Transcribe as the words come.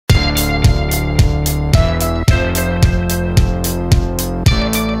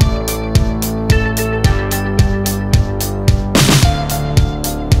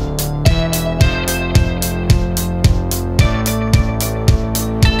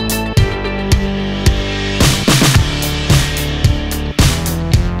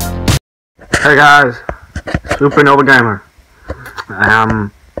Hey guys, Supernova Gamer.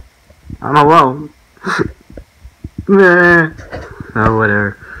 I'm alone. Meh. Oh,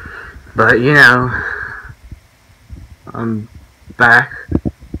 whatever. But you know, I'm back.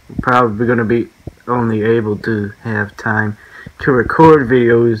 I'm probably gonna be only able to have time to record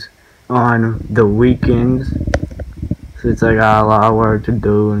videos on the weekends since I got a lot of work to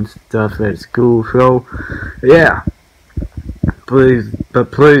do and stuff at school. So yeah, please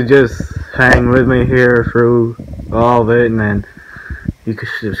just hang with me here through all of it, and then you can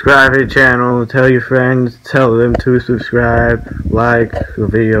subscribe to the channel, tell your friends, tell them to subscribe, like the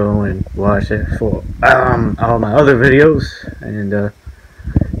video, and watch it for all my other videos, and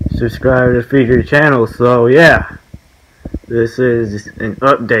subscribe to the featured channel. So yeah, this is an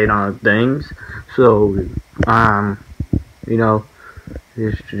update on things. So you know,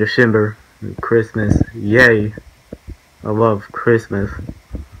 it's December, Christmas, yay! I love Christmas.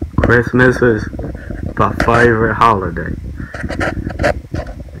 Christmas is my favorite holiday.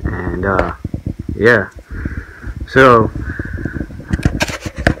 And yeah, so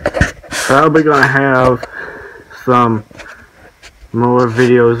probably gonna have some more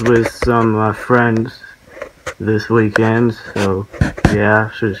videos with some of my friends this weekend, so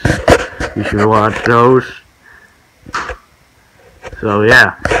yeah, you should watch those. So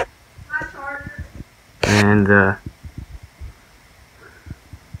yeah, and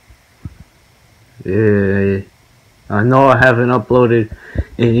yeah, I know I haven't uploaded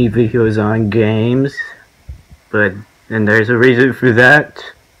any videos on games, and there's a reason for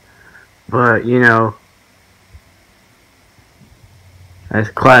that, but you know, that's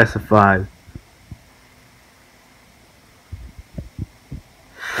classified.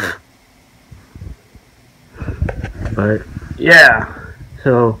 But yeah,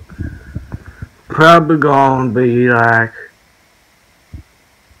 so probably gonna be like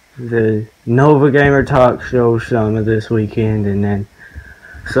the Nova Gamer Talk Show some of this weekend, and then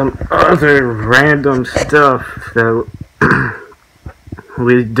some other random stuff that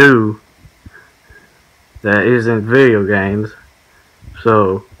we do that isn't video games.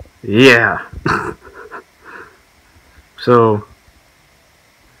 So yeah. So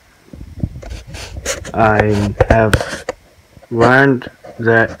I have learned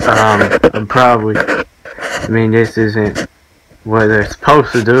that I'm probably, I mean, this isn't what they're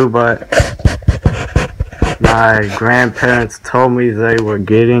supposed to do, but my grandparents told me they were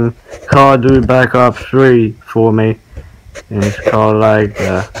getting Call of Duty Black Ops 3 for me, and it's called like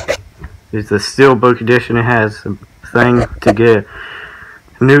it's the Steelbook edition. It has a thing to get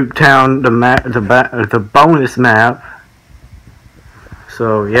Nuketown, the bonus map.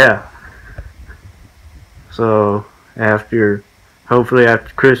 So yeah, so hopefully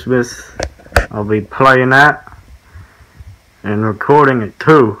after Christmas, I'll be playing that and recording it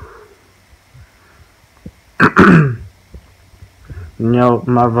too. You know,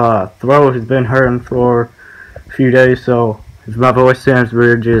 my throat has been hurting for a few days, so if my voice sounds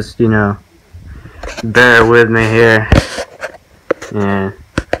weird, just, you know, bear with me here. And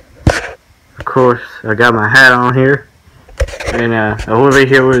of course, I got my hat on here, and over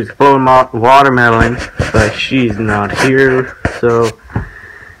here was blowing my watermelon, but she's not here, so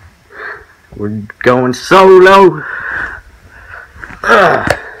we're going solo.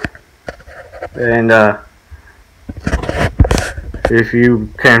 And if you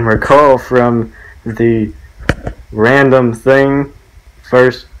can recall from the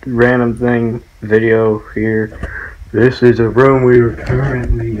first random thing video here, this is a room we are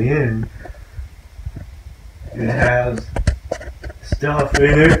currently in. It has stuff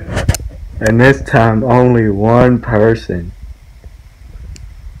in it, and this time only one person.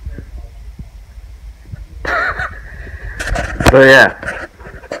 But yeah,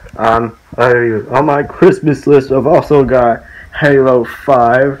 on my Christmas list, I've also got Halo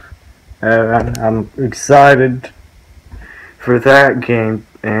 5. I'm excited for that game,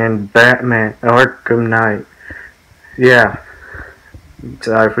 and Batman Arkham Knight. Yeah, I'm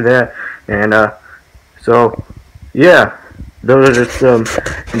excited for that. And so yeah, those are some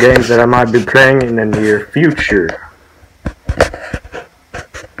games that I might be playing in the near future.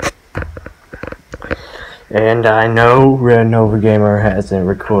 And I know Red Nova Gamer hasn't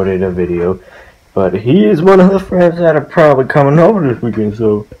recorded a video, but he is one of the friends that are probably coming over this weekend.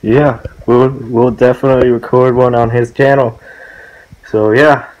 So yeah, we'll definitely record one on his channel. So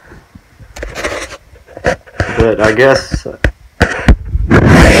yeah, but I guess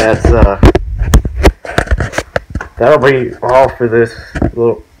that'll be all for this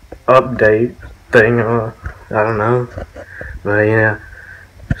little update thing. I don't know, but yeah.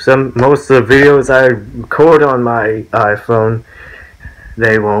 Most of the videos I record on my iPhone,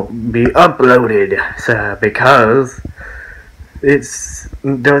 they won't be uploaded, so because it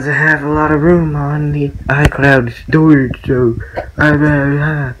doesn't have a lot of room on the iCloud storage, so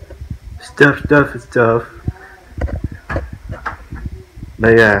stuff.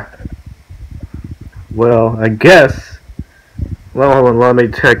 But yeah, well, I guess. Well, let me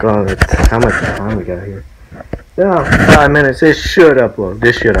check on it. How much time we got here? Yeah, 5 minutes. It should upload.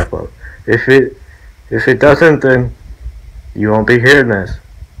 This should upload. If it doesn't, then you won't be hearing this.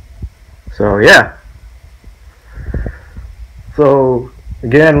 So yeah. So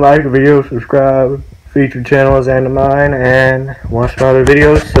again, like the video, subscribe, featured channel is Andamine, and watch my other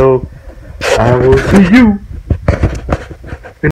videos. So I will see you